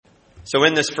So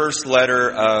in this first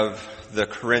letter of the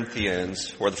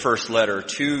Corinthians, or the first letter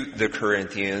to the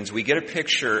Corinthians, we get a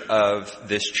picture of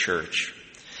this church.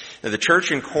 Now, the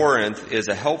church in Corinth is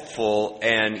a helpful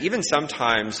and even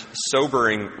sometimes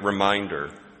sobering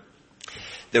reminder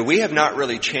that we have not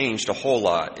really changed a whole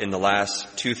lot in the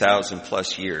last 2,000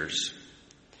 plus years.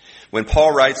 When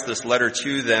Paul writes this letter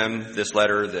to them, this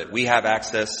letter that we have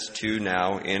access to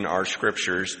now in our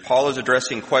scriptures, Paul is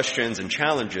addressing questions and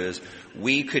challenges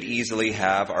we could easily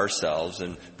have ourselves,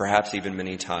 and perhaps even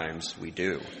many times we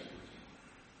do.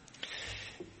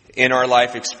 In our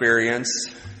life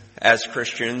experience, as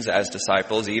Christians, as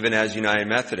disciples, even as United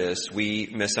Methodists, we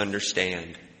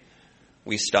misunderstand.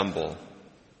 We stumble.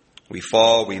 We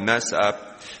fall, we mess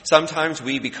up. Sometimes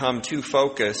we become too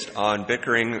focused on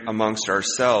bickering amongst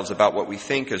ourselves about what we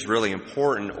think is really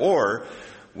important, or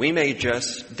we may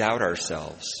just doubt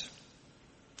ourselves.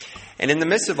 And in the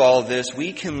midst of all of this,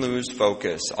 we can lose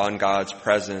focus on God's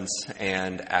presence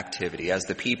and activity, as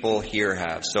the people here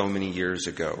have so many years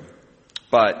ago.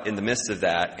 But in the midst of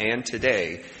that, and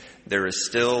today, there is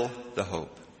still the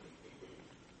hope.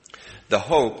 The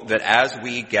hope that as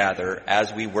we gather,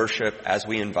 as we worship, as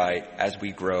we invite, as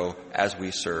we grow, as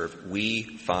we serve, we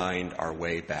find our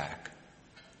way back.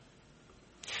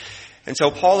 And so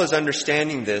Paul is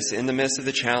understanding this in the midst of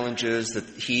the challenges that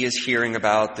he is hearing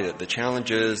about, the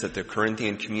challenges that the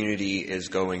Corinthian community is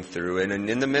going through. And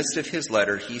in the midst of his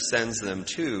letter, he sends them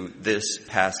to this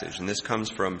passage. And this comes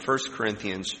from 1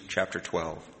 Corinthians chapter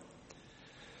 12.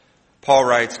 Paul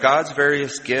writes, God's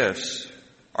various gifts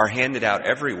are handed out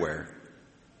everywhere,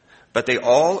 but they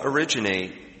all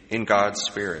originate in God's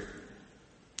Spirit.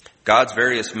 God's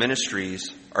various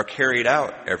ministries are carried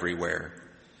out everywhere,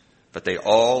 but they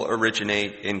all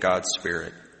originate in God's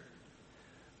Spirit.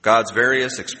 God's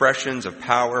various expressions of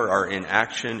power are in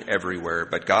action everywhere,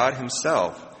 but God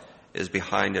Himself is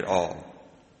behind it all.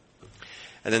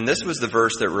 And then this was the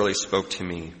verse that really spoke to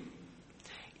me.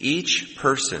 Each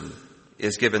person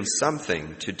is given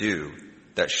something to do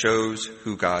that shows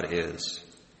who God is.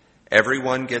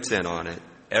 Everyone gets in on it.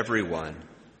 Everyone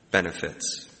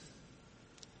benefits.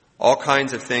 All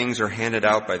kinds of things are handed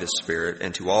out by the Spirit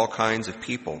and to all kinds of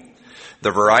people.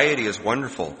 The variety is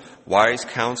wonderful. Wise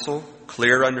counsel,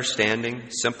 clear understanding,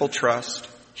 simple trust,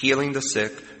 healing the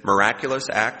sick, miraculous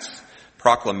acts,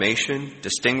 proclamation,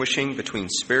 distinguishing between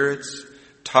spirits,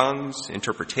 tongues,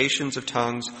 interpretations of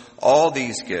tongues. All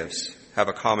these gifts have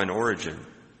a common origin,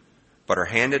 but are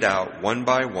handed out one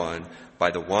by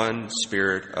the one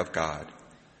Spirit of God.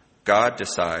 God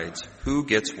decides who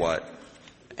gets what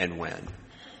and when.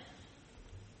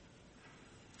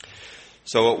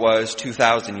 So it was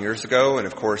 2,000 years ago, and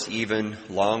of course even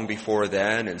long before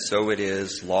then, and so it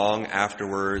is long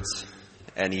afterwards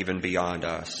and even beyond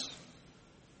us.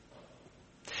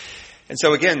 And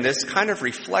so again, this kind of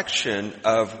reflection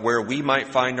of where we might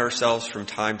find ourselves from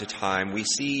time to time, we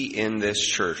see in this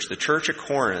church, the church at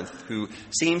Corinth, who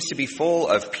seems to be full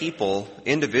of people,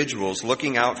 individuals,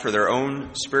 looking out for their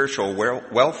own spiritual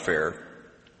welfare,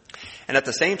 and at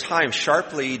the same time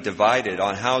sharply divided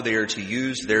on how they are to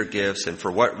use their gifts and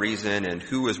for what reason and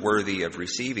who is worthy of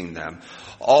receiving them,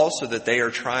 all so that they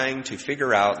are trying to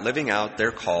figure out, living out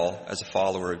their call as a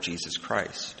follower of Jesus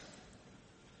Christ.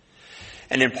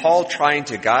 And in Paul trying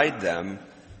to guide them,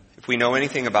 if we know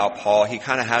anything about Paul, he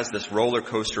kind of has this roller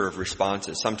coaster of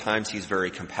responses. Sometimes he's very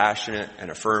compassionate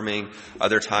and affirming.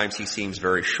 Other times he seems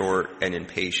very short and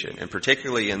impatient. And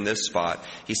particularly in this spot,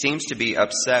 he seems to be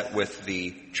upset with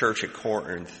the church at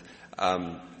Corinth,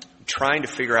 trying to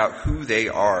figure out who they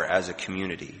are as a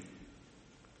community.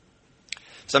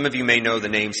 Some of you may know the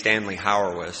name Stanley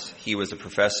Hauerwas. He was a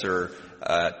professor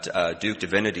at Duke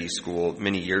Divinity School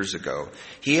many years ago.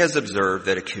 He has observed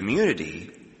that a community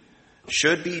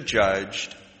should be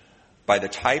judged by the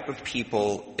type of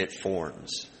people it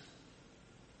forms.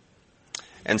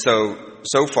 And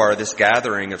so far, this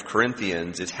gathering of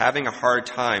Corinthians is having a hard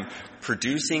time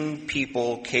producing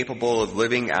people capable of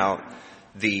living out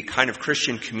the kind of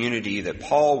Christian community that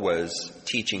Paul was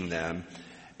teaching them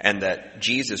and that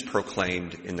Jesus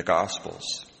proclaimed in the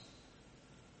Gospels.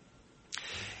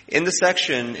 In the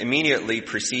section immediately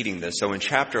preceding this, so in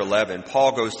chapter 11,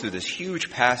 Paul goes through this huge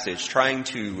passage trying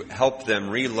to help them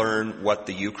relearn what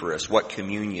the Eucharist, what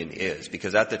communion is.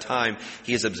 Because at the time,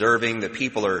 he is observing that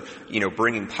people are,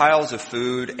 bringing piles of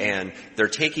food and they're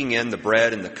taking in the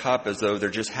bread and the cup as though they're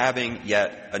just having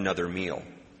yet another meal.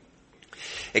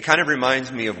 It kind of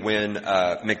reminds me of when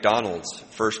McDonald's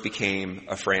first became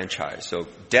a franchise. So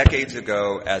decades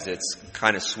ago, as it's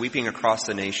kind of sweeping across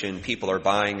the nation, people are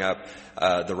buying up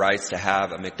the rights to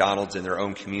have a McDonald's in their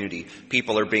own community.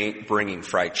 People are bringing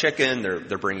fried chicken,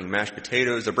 they're bringing mashed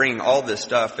potatoes, they're bringing all this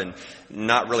stuff and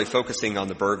not really focusing on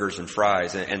the burgers and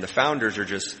fries. And the founders are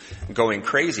just going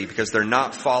crazy because they're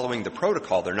not following the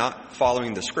protocol. They're not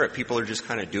following the script. People are just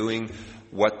kind of doing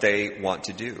what they want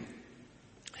to do.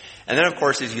 And then, of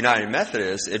course, as United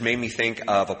Methodists, it made me think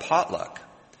of a potluck.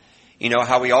 You know,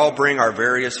 how we all bring our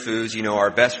various foods, you know, our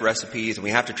best recipes, and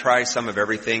we have to try some of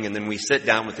everything, and then we sit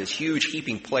down with this huge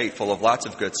heaping plate full of lots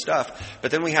of good stuff.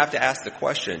 But then we have to ask the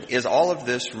question, is all of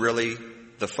this really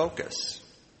the focus?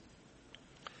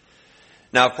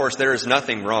 Now, of course, there is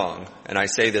nothing wrong, and I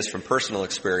say this from personal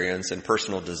experience and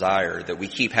personal desire, that we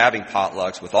keep having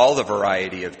potlucks with all the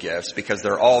variety of gifts because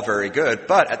they're all very good.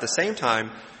 But at the same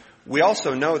time, we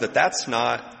also know that that's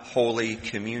not Holy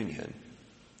Communion.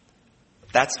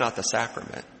 That's not the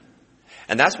sacrament.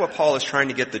 And that's what Paul is trying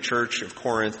to get the church of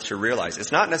Corinth to realize.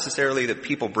 It's not necessarily that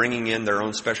people bringing in their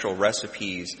own special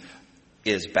recipes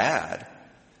is bad.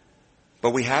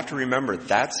 But we have to remember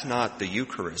that's not the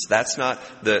Eucharist. That's not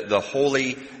the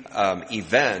holy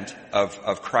event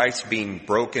of Christ being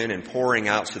broken and pouring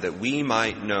out so that we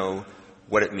might know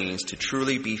what it means to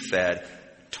truly be fed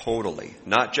totally,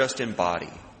 not just in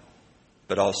body,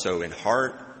 but also in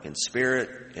heart, in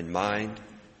spirit, in mind.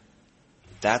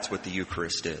 That's what the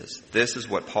Eucharist is. This is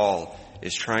what Paul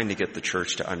is trying to get the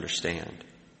church to understand.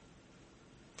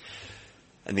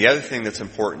 And the other thing that's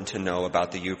important to know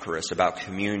about the Eucharist, about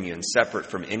communion, separate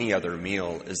from any other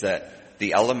meal, is that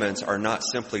the elements are not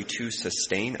simply to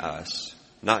sustain us,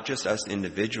 not just us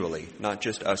individually, not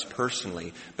just us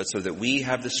personally, but so that we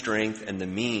have the strength and the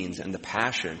means and the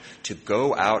passion to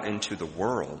go out into the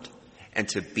world and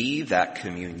to be that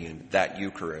communion, that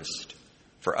Eucharist,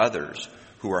 for others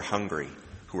who are hungry,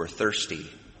 who are thirsty,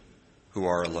 who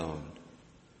are alone.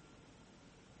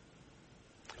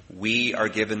 We are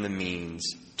given the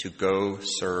means to go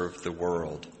serve the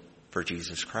world for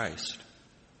Jesus Christ.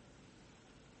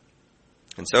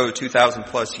 And so 2,000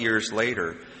 plus years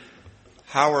later,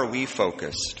 how are we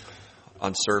focused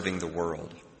on serving the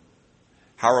world?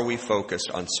 How are we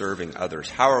focused on serving others?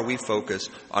 How are we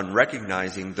focused on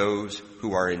recognizing those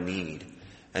who are in need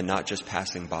and not just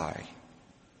passing by?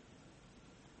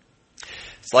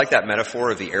 It's like that metaphor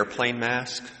of the airplane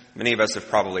mask. Many of us have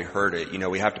probably heard it. You know,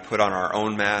 we have to put on our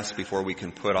own mask before we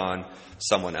can put on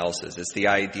someone else's. It's the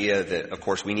idea that, of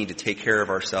course, we need to take care of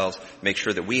ourselves, make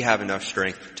sure that we have enough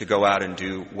strength to go out and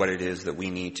do what it is that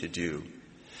we need to do.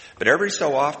 But every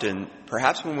so often,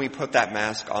 perhaps when we put that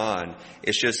mask on,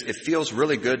 it feels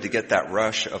really good to get that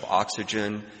rush of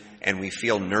oxygen, and we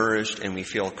feel nourished and we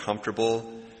feel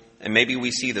comfortable. And maybe we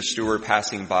see the steward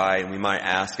passing by and we might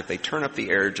ask if they turn up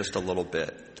the air just a little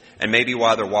bit. And maybe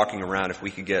while they're walking around, if we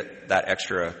could get that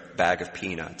extra bag of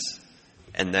peanuts.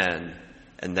 And then,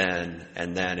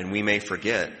 and we may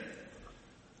forget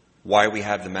why we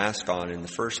have the mask on in the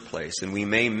first place. And we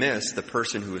may miss the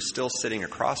person who is still sitting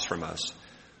across from us,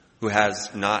 who has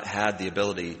not had the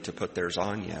ability to put theirs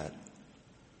on yet.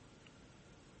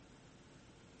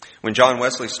 When John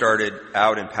Wesley started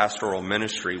out in pastoral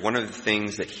ministry, one of the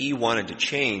things that he wanted to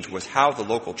change was how the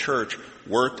local church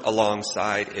worked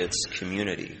alongside its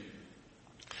community.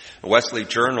 Wesley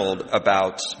journaled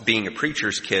about being a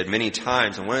preacher's kid many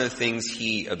times, and one of the things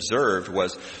he observed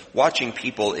was watching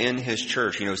people in his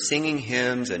church, singing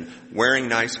hymns and wearing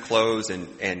nice clothes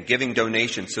and giving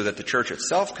donations so that the church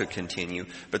itself could continue.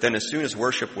 But then as soon as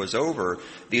worship was over,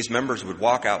 these members would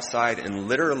walk outside and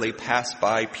literally pass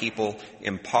by people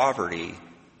in poverty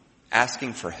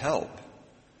asking for help,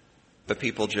 but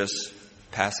people just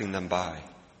passing them by.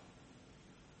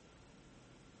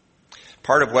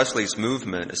 Part of Wesley's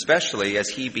movement, especially as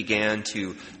he began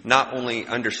to not only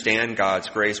understand God's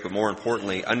grace, but more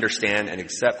importantly, understand and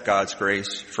accept God's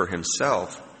grace for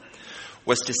himself,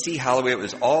 was to see how it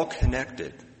was all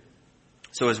connected.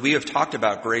 So as we have talked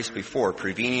about grace before,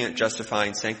 prevenient,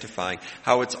 justifying, sanctifying,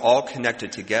 how it's all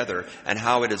connected together and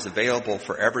how it is available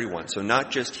for everyone. So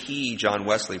not just he, John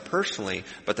Wesley, personally,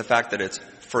 but the fact that it's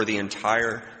for the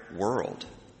entire world.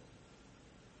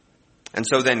 And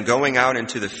so then going out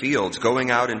into the fields,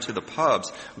 going out into the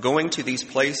pubs, going to these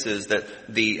places that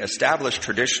the established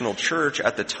traditional church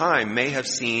at the time may have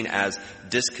seen as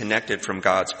disconnected from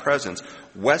God's presence,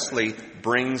 Wesley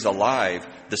brings alive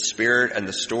the spirit and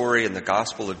the story and the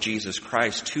gospel of Jesus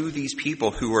Christ to these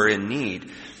people who are in need,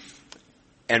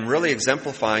 and really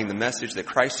exemplifying the message that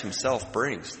Christ himself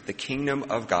brings. The kingdom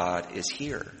of God is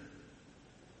here.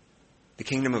 The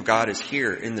kingdom of God is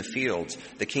here in the fields.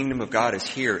 The kingdom of God is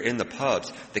here in the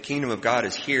pubs. The kingdom of God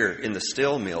is here in the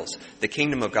still mills. The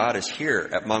kingdom of God is here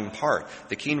at Mung Park.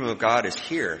 The kingdom of God is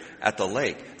here at the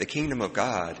lake. The kingdom of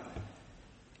God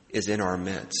is in our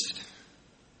midst.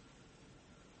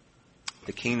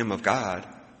 The kingdom of God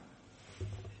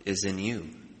is in you.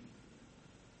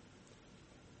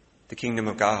 The kingdom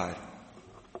of God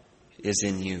is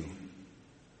in you.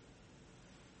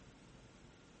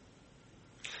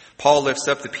 Paul lifts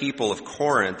up the people of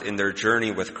Corinth in their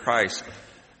journey with Christ,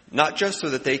 not just so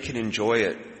that they can enjoy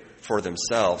it for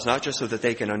themselves, not just so that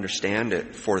they can understand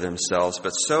it for themselves,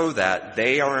 but so that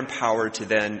they are empowered to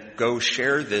then go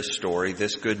share this story,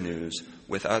 this good news,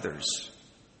 with others.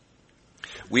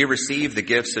 We receive the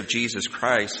gifts of Jesus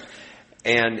Christ,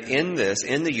 and in this,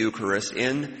 in the Eucharist,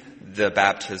 in the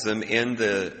baptism, in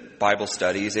the Bible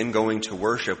studies, in going to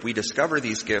worship, we discover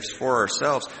these gifts for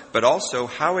ourselves, but also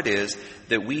how it is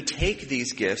that we take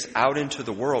these gifts out into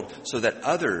the world so that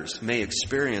others may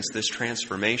experience this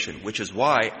transformation, which is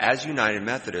why, as United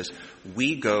Methodists,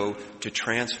 we go to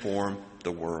transform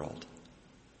the world.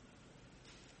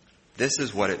 This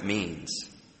is what it means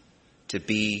to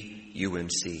be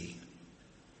UMC.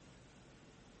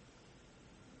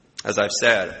 As I've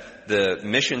said, the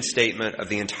mission statement of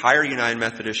the entire United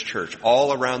Methodist Church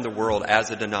all around the world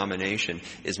as a denomination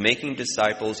is making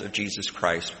disciples of Jesus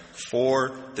Christ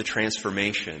for the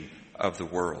transformation of the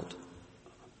world.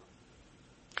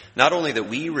 Not only that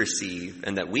we receive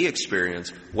and that we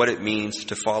experience what it means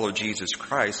to follow Jesus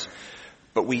Christ,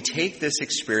 but we take this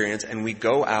experience and we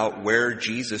go out where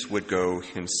Jesus would go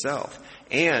himself,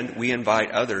 and we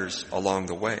invite others along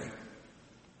the way.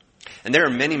 And there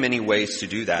are many, many ways to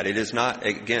do that. It is not,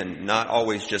 again, not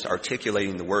always just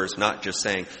articulating the words, not just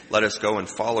saying, let us go and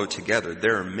follow together.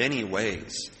 There are many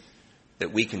ways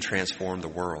that we can transform the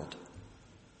world.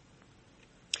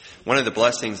 One of the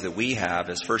blessings that we have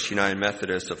as First United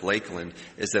Methodist of Lakeland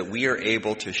is that we are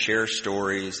able to share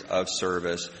stories of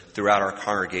service throughout our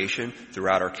congregation,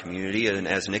 throughout our community, and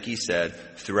as Nikki said,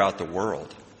 throughout the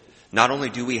world. Not only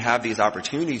do we have these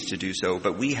opportunities to do so,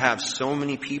 but we have so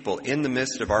many people in the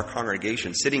midst of our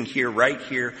congregation, sitting here,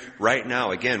 right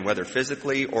now, again, whether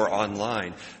physically or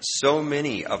online, so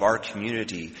many of our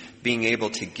community being able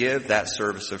to give that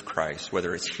service of Christ,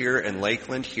 whether it's here in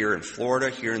Lakeland, here in Florida,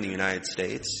 here in the United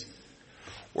States,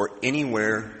 or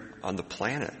anywhere on the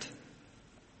planet.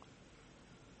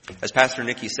 As Pastor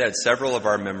Nikki said, several of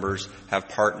our members have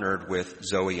partnered with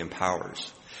Zoe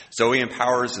Empowers. Zoe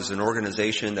Empowers is an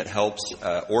organization that helps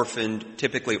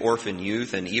typically orphan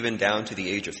youth, and even down to the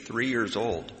age of 3 years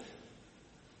old,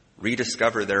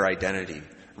 rediscover their identity,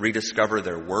 rediscover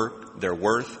their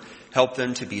worth, help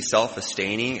them to be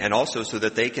self-sustaining, and also so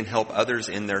that they can help others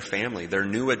in their family, their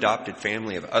new adopted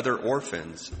family of other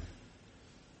orphans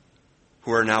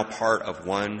who are now part of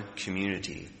one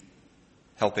community,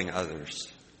 helping others.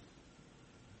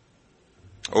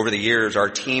 Over the years, our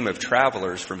team of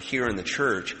travelers from here in the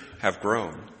church have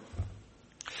grown.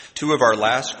 2 of our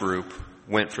last group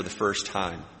went for the first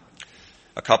time.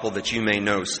 A couple that you may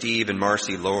know, Steve and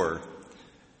Marcy Lohr.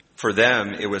 For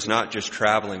them, it was not just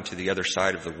traveling to the other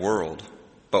side of the world,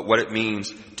 but what it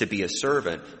means to be a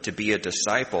servant, to be a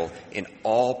disciple in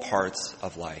all parts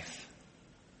of life.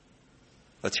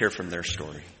 Let's hear from their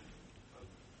story.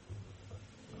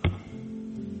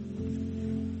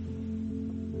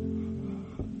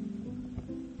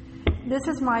 This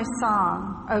is my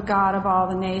song, O God of all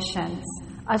the nations,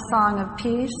 a song of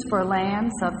peace for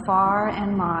lands of far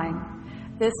and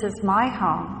mine. This is my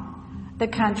home, the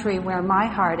country where my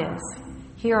heart is.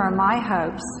 Here are my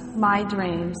hopes, my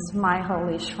dreams, my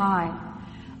holy shrine.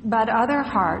 But other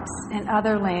hearts in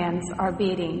other lands are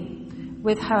beating,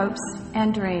 with hopes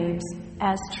and dreams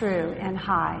as true and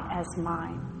high as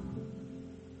mine.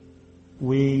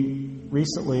 We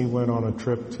recently went on a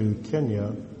trip to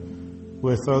Kenya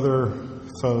with other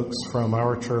folks from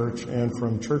our church and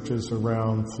from churches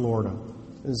around Florida.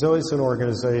 Zoe's an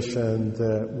organization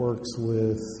that works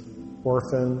with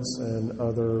orphans and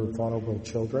other vulnerable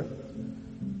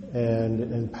children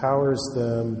and empowers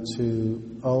them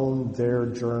to own their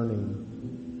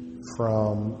journey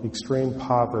from extreme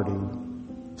poverty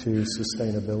to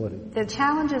sustainability. The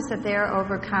challenges that they're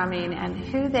overcoming and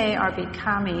who they are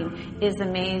becoming is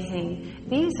amazing.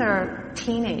 These are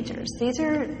teenagers. These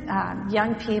are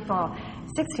young people,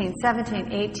 16,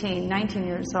 17, 18, 19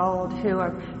 years old, who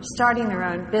are starting their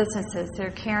own businesses. They're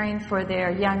caring for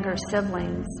their younger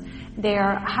siblings.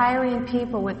 They're hiring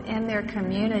people within their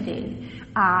community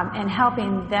and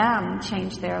helping them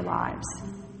change their lives.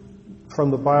 From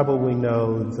the Bible, we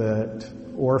know that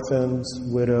orphans,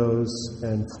 widows,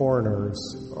 and foreigners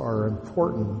are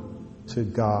important to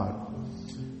God.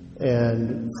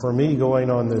 And for me, going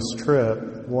on this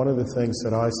trip, one of the things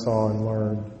that I saw and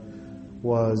learned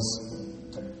was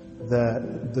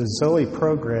that the Zoe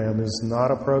program is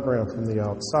not a program from the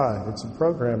outside. It's a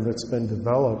program that's been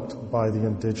developed by the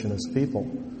indigenous people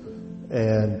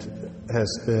and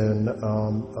has been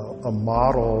a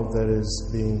model that is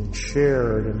being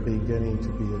shared and beginning to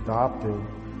be adopted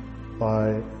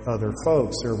by other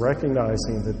folks. They're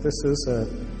recognizing that this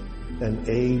isn't an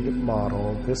aid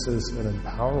model, this is an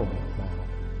empowerment model.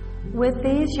 With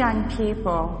these young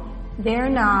people, they're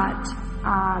not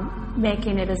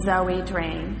making it a Zoe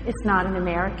dream. It's not an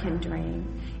American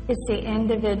dream. It's the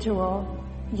individual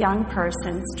young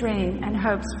person's dream and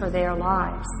hopes for their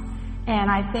lives. And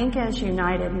I think as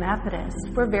United Methodists,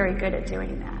 we're very good at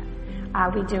doing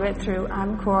that. We do it through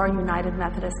UMCOR, United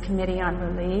Methodist Committee on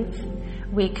Relief.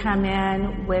 We come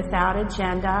in without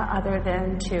agenda other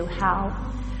than to help,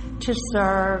 to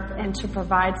serve, and to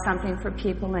provide something for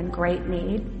people in great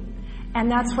need. And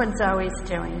that's what Zoe's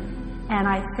doing. And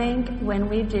I think when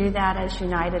we do that as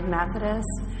United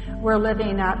Methodists, we're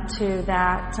living up to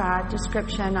that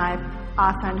description I've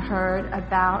often heard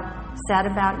said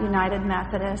about United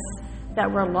Methodists, that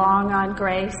we're long on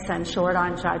grace and short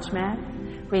on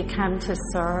judgment. We come to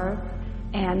serve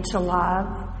and to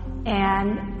love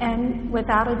and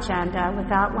without agenda,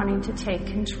 without wanting to take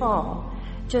control,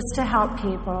 just to help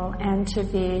people and to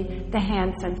be the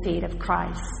hands and feet of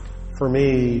Christ. For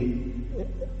me,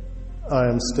 I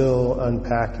am still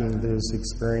unpacking those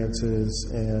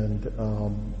experiences and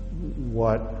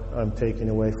what I'm taking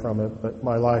away from it, but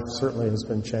my life certainly has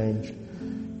been changed.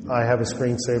 I have a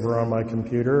screensaver on my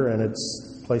computer, and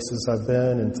it's places I've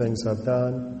been and things I've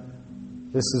done.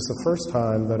 This is the first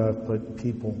time that I've put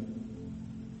people.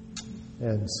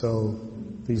 And so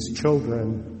these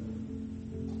children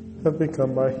have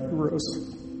become my heroes.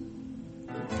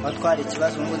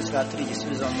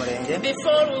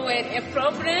 Before we were a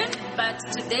problem, but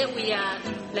today we are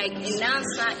like an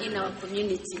answer in our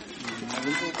community.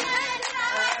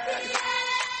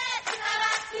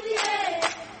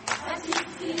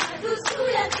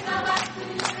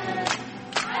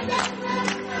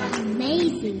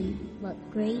 Amazing what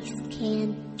grace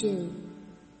can do.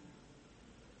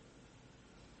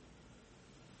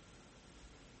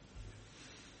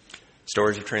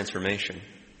 Stories of transformation.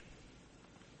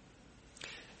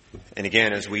 And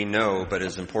again, as we know, but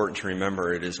it's important to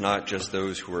remember, it is not just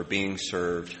those who are being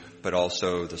served, but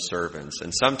also the servants.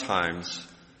 And sometimes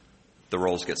the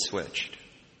roles get switched.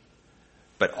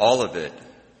 But all of it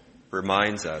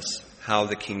reminds us how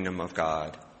the kingdom of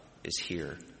God is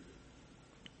here.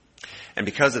 And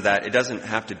because of that, it doesn't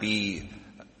have to be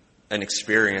an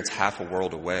experience half a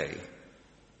world away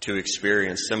to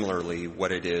experience similarly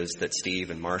what it is that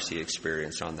Steve and Marcy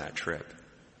experienced on that trip.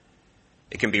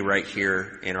 It can be right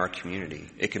here in our community.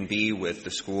 It can be with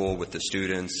the school, with the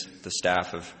students, the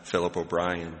staff of Philip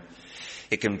O'Brien.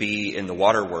 It can be in the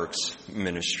Waterworks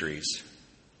ministries.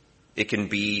 It can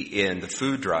be in the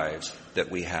food drives that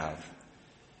we have.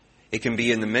 It can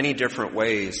be in the many different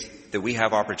ways that we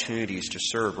have opportunities to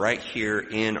serve right here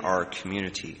in our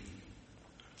community.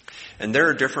 And there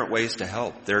are different ways to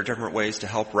help. There are different ways to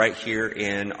help right here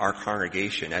in our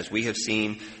congregation. As we have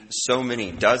seen so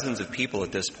many, dozens of people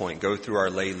at this point go through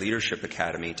our Lay Leadership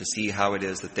Academy to see how it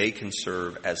is that they can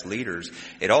serve as leaders,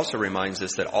 it also reminds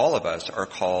us that all of us are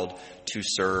called to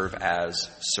serve as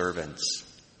servants.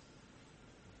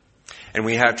 And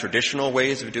we have traditional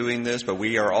ways of doing this, but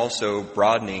we are also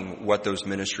broadening what those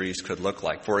ministries could look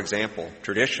like. For example,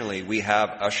 traditionally we have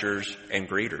ushers and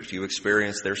greeters. You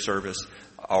experienced their service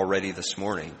already this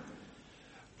morning.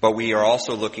 But we are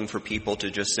also looking for people to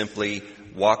just simply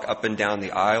walk up and down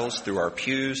the aisles, through our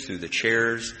pews, through the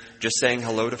chairs, just saying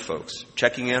hello to folks,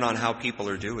 checking in on how people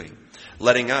are doing,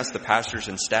 letting us, the pastors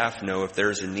and staff, know if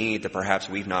there's a need that perhaps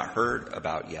we've not heard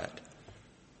about yet.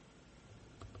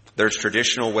 There's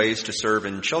traditional ways to serve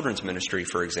in children's ministry,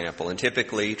 for example, and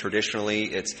traditionally,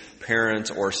 it's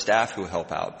parents or staff who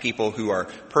help out, people who are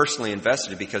personally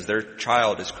invested because their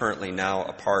child is currently now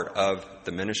a part of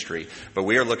the ministry. But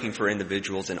we are looking for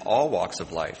individuals in all walks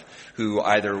of life who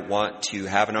either want to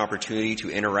have an opportunity to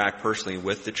interact personally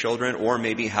with the children or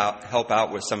maybe help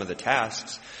out with some of the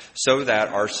tasks so that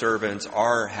our servants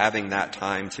are having that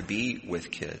time to be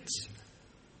with kids.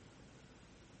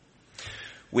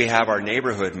 We have our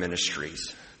neighborhood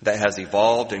ministries that has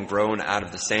evolved and grown out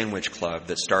of the Sandwich Club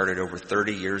that started over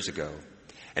 30 years ago.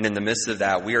 And in the midst of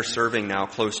that, we are serving now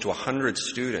close to 100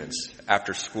 students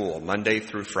after school, Monday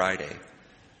through Friday.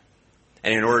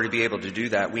 And in order to be able to do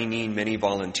that, we need many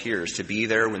volunteers to be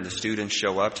there when the students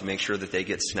show up, to make sure that they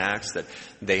get snacks, that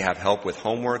they have help with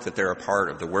homework, that they're a part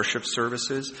of the worship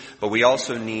services. But we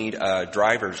also need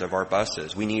drivers of our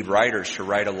buses. We need riders to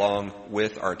ride along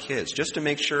with our kids, just to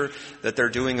make sure that they're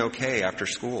doing okay after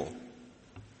school.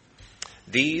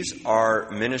 These are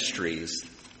ministries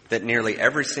that nearly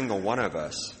every single one of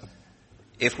us,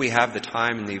 if we have the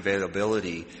time and the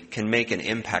availability, can make an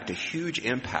impact, a huge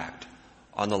impact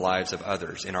on the lives of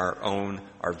others in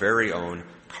our very own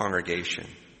congregation.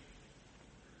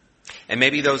 And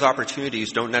maybe those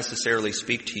opportunities don't necessarily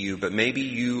speak to you, but maybe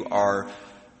you are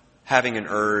having an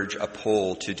urge, a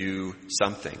pull to do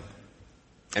something.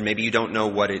 And maybe you don't know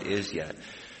what it is yet.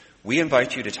 We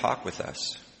invite you to talk with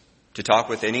us, to talk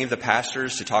with any of the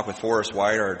pastors, to talk with Forrest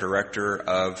White, our director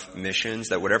of missions,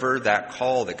 that whatever that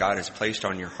call that God has placed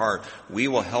on your heart, we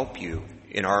will help you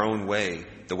in our own way,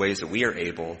 the ways that we are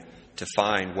able to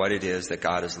find what it is that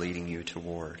God is leading you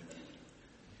toward.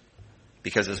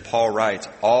 Because as Paul writes,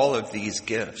 all of these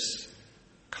gifts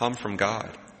come from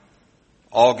God.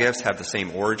 All gifts have the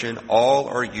same origin. All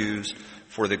are used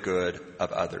for the good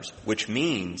of others, which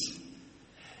means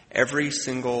every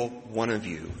single one of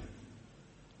you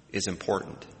is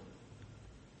important.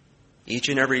 Each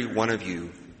and every one of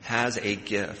you has a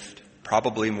gift,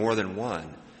 probably more than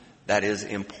one, that is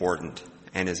important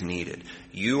and is needed.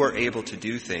 You are able to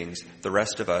do things the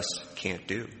rest of us can't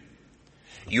do.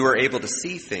 You are able to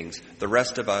see things the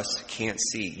rest of us can't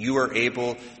see. You are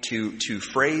able to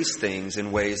phrase things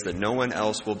in ways that no one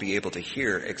else will be able to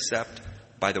hear except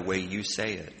by the way you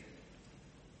say it.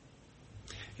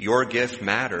 Your gift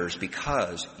matters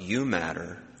because you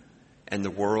matter, and the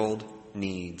world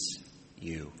needs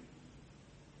you.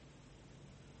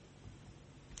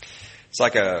 It's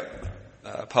like a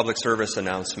public service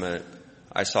announcement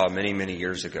I saw many, many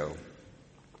years ago.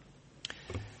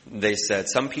 They said,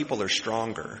 some people are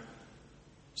stronger,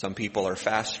 some people are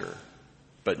faster,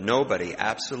 but nobody,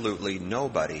 absolutely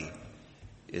nobody,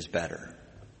 is better.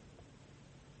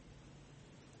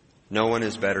 No one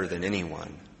is better than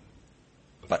anyone,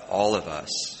 but all of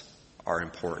us are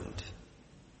important,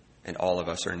 and all of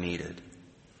us are needed.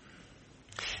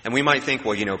 And we might think,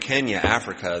 well, Kenya,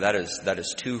 Africa, that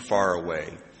is too far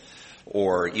away.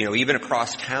 Or, even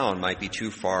across town might be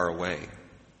too far away.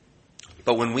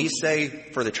 But when we say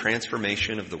for the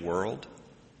transformation of the world,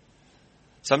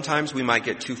 sometimes we might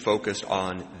get too focused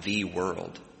on the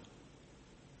world.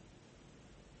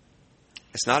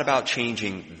 It's not about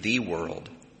changing the world.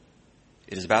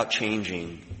 It is about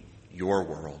changing your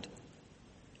world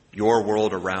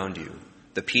around you,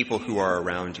 the people who are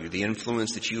around you, the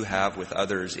influence that you have with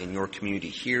others in your community,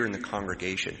 here in the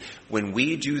congregation. When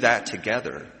we do that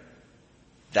together,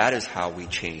 that is how we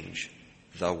change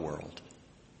the world.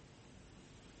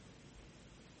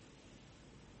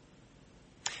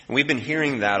 And we've been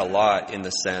hearing that a lot in the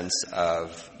sense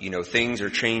of, things are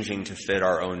changing to fit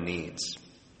our own needs.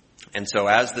 And so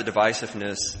as the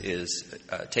divisiveness is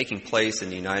taking place in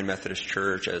the United Methodist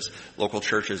Church, as local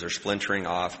churches are splintering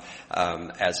off,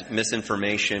 as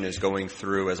misinformation is going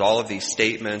through, as all of these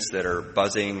statements that are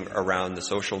buzzing around the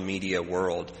social media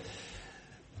world,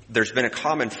 there's been a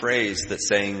common phrase that's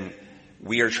saying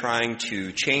we are trying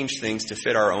to change things to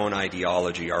fit our own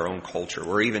ideology, our own culture.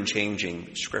 We're even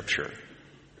changing Scripture.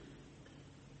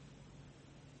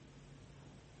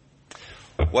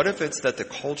 What if it's that the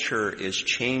culture is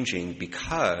changing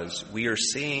because we are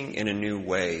seeing in a new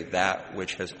way that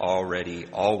which has already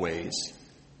always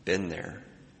been there?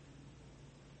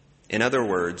 In other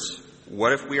words,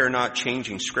 what if we are not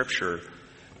changing Scripture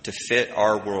to fit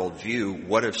our worldview?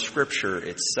 What if Scripture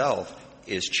itself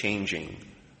is changing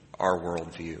our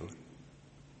worldview?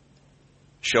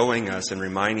 Showing us and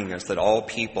reminding us that all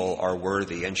people are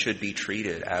worthy and should be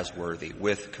treated as worthy,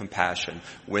 with compassion,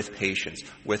 with patience,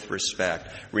 with respect,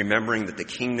 remembering that the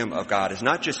kingdom of God is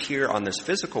not just here on this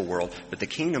physical world, but the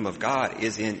kingdom of God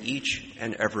is in each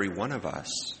and every one of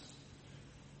us.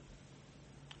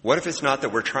 What if it's not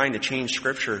that we're trying to change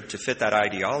Scripture to fit that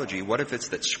ideology? What if it's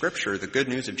that Scripture, the good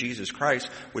news of Jesus Christ,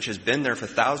 which has been there for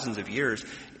thousands of years,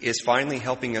 is finally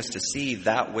helping us to see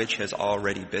that which has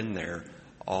already been there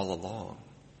all along?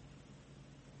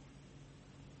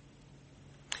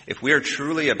 If we are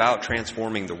truly about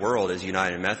transforming the world as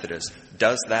United Methodists,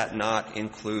 does that not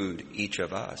include each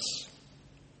of us?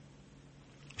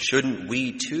 Shouldn't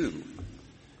we too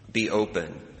be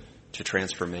open to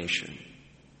transformation?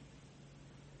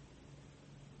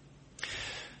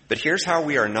 But here's how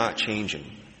we are not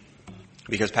changing,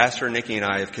 because Pastor Nikki and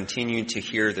I have continued to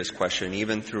hear this question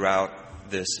even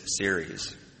throughout this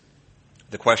series.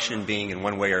 The question being, in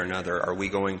one way or another, are we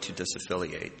going to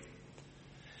disaffiliate?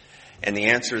 And the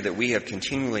answer that we have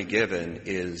continually given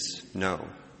is no.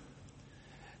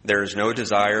 There is no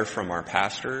desire from our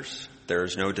pastors, there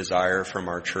is no desire from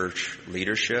our church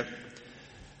leadership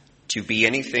to be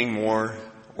anything more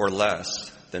or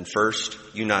less than First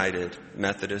United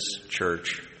Methodist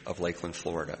Church of Lakeland,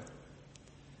 Florida.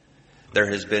 There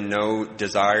has been no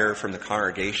desire from the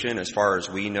congregation, as far as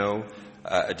we know,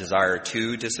 a desire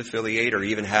to disaffiliate or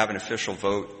even have an official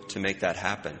vote to make that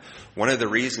happen. One of the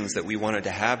reasons that we wanted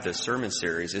to have this sermon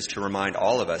series is to remind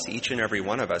all of us, each and every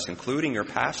one of us, including your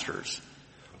pastors,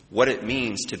 what it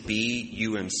means to be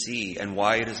UMC and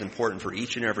why it is important for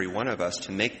each and every one of us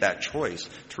to make that choice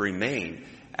to remain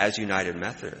as United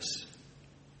Methodists.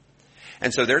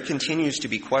 And so there continues to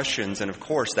be questions, and of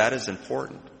course that is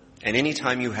important. And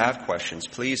anytime you have questions,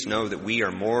 please know that we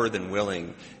are more than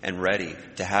willing and ready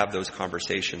to have those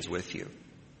conversations with you.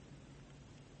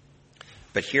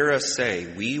 But hear us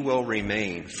say, we will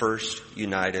remain First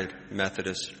United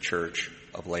Methodist Church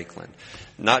of Lakeland.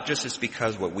 Not just as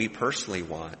because what we personally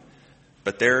want,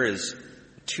 but there is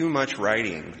too much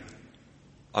writing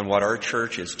on what our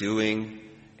church is doing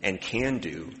and can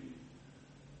do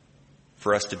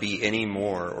for us to be any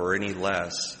more or any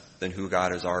less than who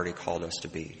God has already called us to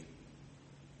be.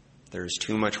 There is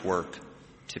too much work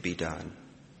to be done.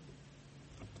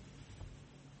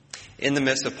 In the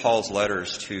midst of Paul's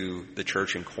letters to the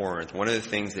church in Corinth, one of the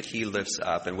things that he lifts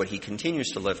up, and what he continues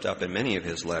to lift up in many of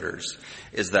his letters,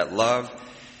 is that love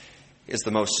is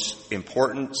the most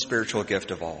important spiritual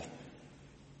gift of all.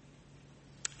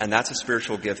 And that's a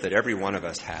spiritual gift that every one of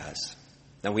us has.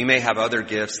 Now, we may have other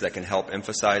gifts that can help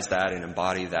emphasize that and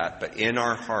embody that, but in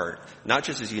our heart, not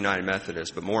just as United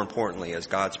Methodists, but more importantly as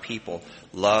God's people,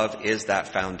 love is that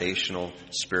foundational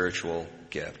spiritual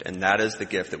gift. And that is the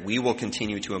gift that we will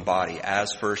continue to embody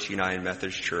as First United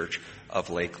Methodist Church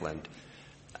of Lakeland,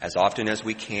 as often as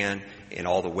we can, in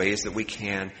all the ways that we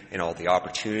can, in all the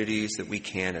opportunities that we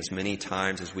can, as many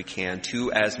times as we can,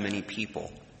 to as many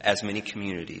people, as many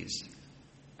communities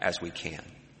as we can.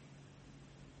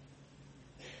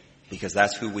 Because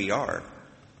that's who we are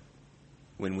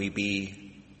when we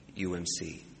be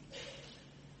UMC.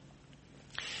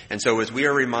 And so as we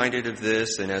are reminded of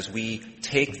this and as we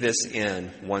take this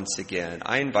in once again,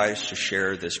 I invite us to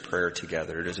share this prayer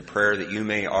together. It is a prayer that you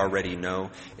may already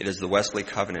know. It is the Wesley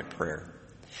Covenant Prayer.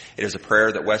 It is a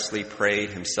prayer that Wesley prayed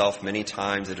himself many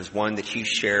times. It is one that he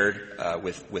shared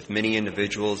with many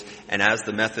individuals. And as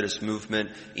the Methodist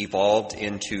movement evolved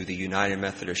into the United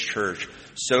Methodist Church,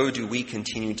 so do we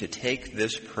continue to take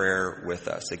this prayer with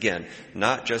us. Again,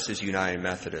 not just as United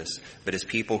Methodists, but as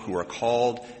people who are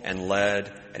called and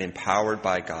led and empowered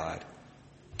by God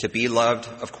to be loved,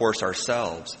 of course,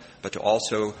 ourselves, but to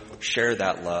also share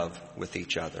that love with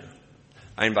each other.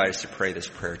 I invite us to pray this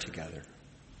prayer together.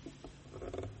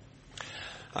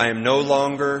 I am no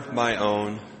longer my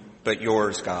own, but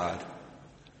yours, God.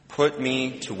 Put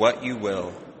me to what you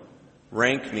will.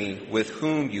 Rank me with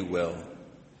whom you will.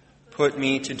 Put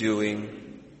me to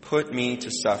doing. Put me to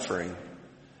suffering.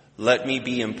 Let me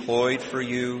be employed for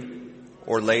you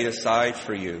or laid aside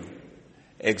for you,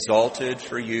 exalted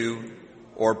for you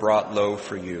or brought low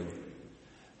for you.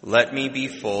 Let me be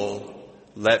full.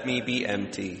 Let me be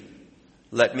empty.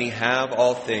 Let me have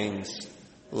all things.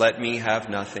 Let me have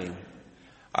nothing.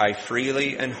 I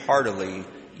freely and heartily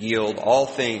yield all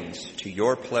things to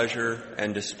your pleasure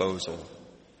and disposal.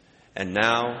 And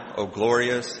now, O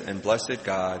glorious and blessed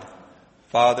God,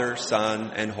 Father,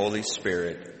 Son, and Holy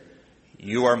Spirit,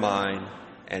 you are mine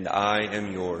and I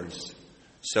am yours.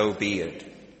 So be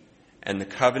it. And the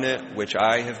covenant which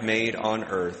I have made on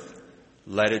earth,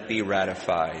 let it be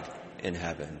ratified in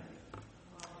heaven.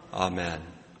 Amen.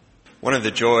 One of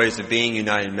the joys of being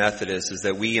United Methodist is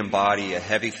that we embody a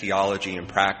heavy theology and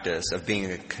practice of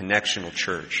being a connectional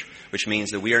church, which means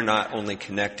that we are not only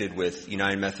connected with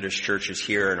United Methodist churches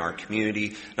here in our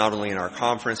community, not only in our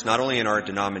conference, not only in our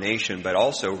denomination, but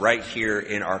also right here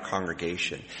in our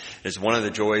congregation. It is one of the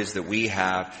joys that we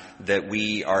have that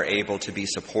we are able to be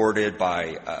supported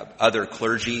by other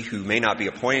clergy who may not be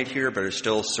appointed here but are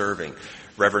still serving.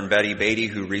 Reverend Betty Beatty,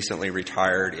 who recently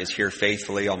retired, is here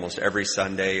faithfully almost every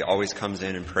Sunday, always comes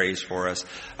in and prays for us.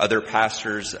 Other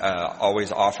pastors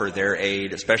always offer their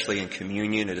aid, especially in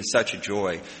communion. It is such a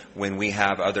joy when we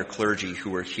have other clergy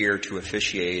who are here to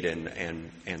officiate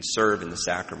and serve in the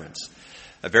sacraments.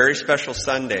 A very special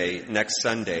Sunday, next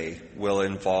Sunday, will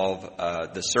involve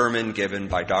the sermon given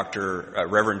by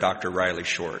Reverend Dr. Riley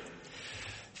Short.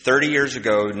 30 years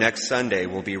ago, next Sunday,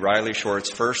 will be Riley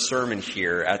Short's first sermon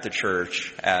here at the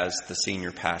church as the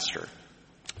senior pastor.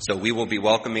 So we will be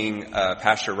welcoming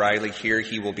Pastor Riley here.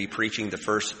 He will be preaching the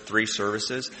first 3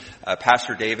 services.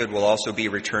 Pastor David will also be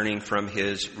returning from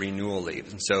his renewal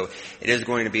leave. And so it is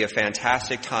going to be a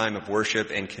fantastic time of worship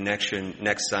and connection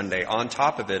next Sunday. On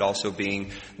top of it also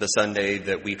being the Sunday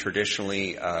that we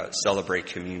traditionally celebrate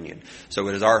communion. So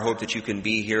it is our hope that you can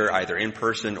be here either in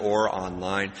person or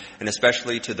online. And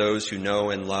especially to those who know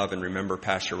and love and remember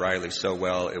Pastor Riley so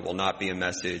well, it will not be a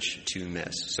message to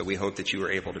miss. So we hope that you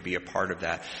are able to be a part of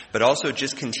that. But also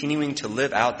just continuing to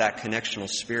live out that connectional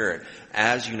spirit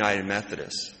as United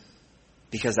Methodists.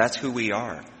 Because that's who we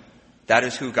are. That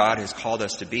is who God has called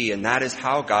us to be. And that is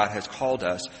how God has called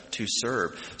us to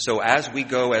serve. So as we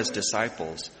go as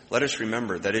disciples, let us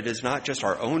remember that it is not just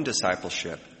our own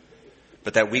discipleship,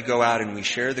 but that we go out and we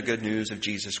share the good news of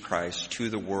Jesus Christ to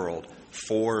the world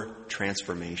for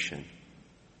transformation.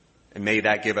 And may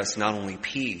that give us not only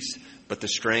peace, but the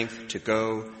strength to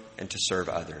go and to serve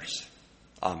others.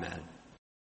 Amen.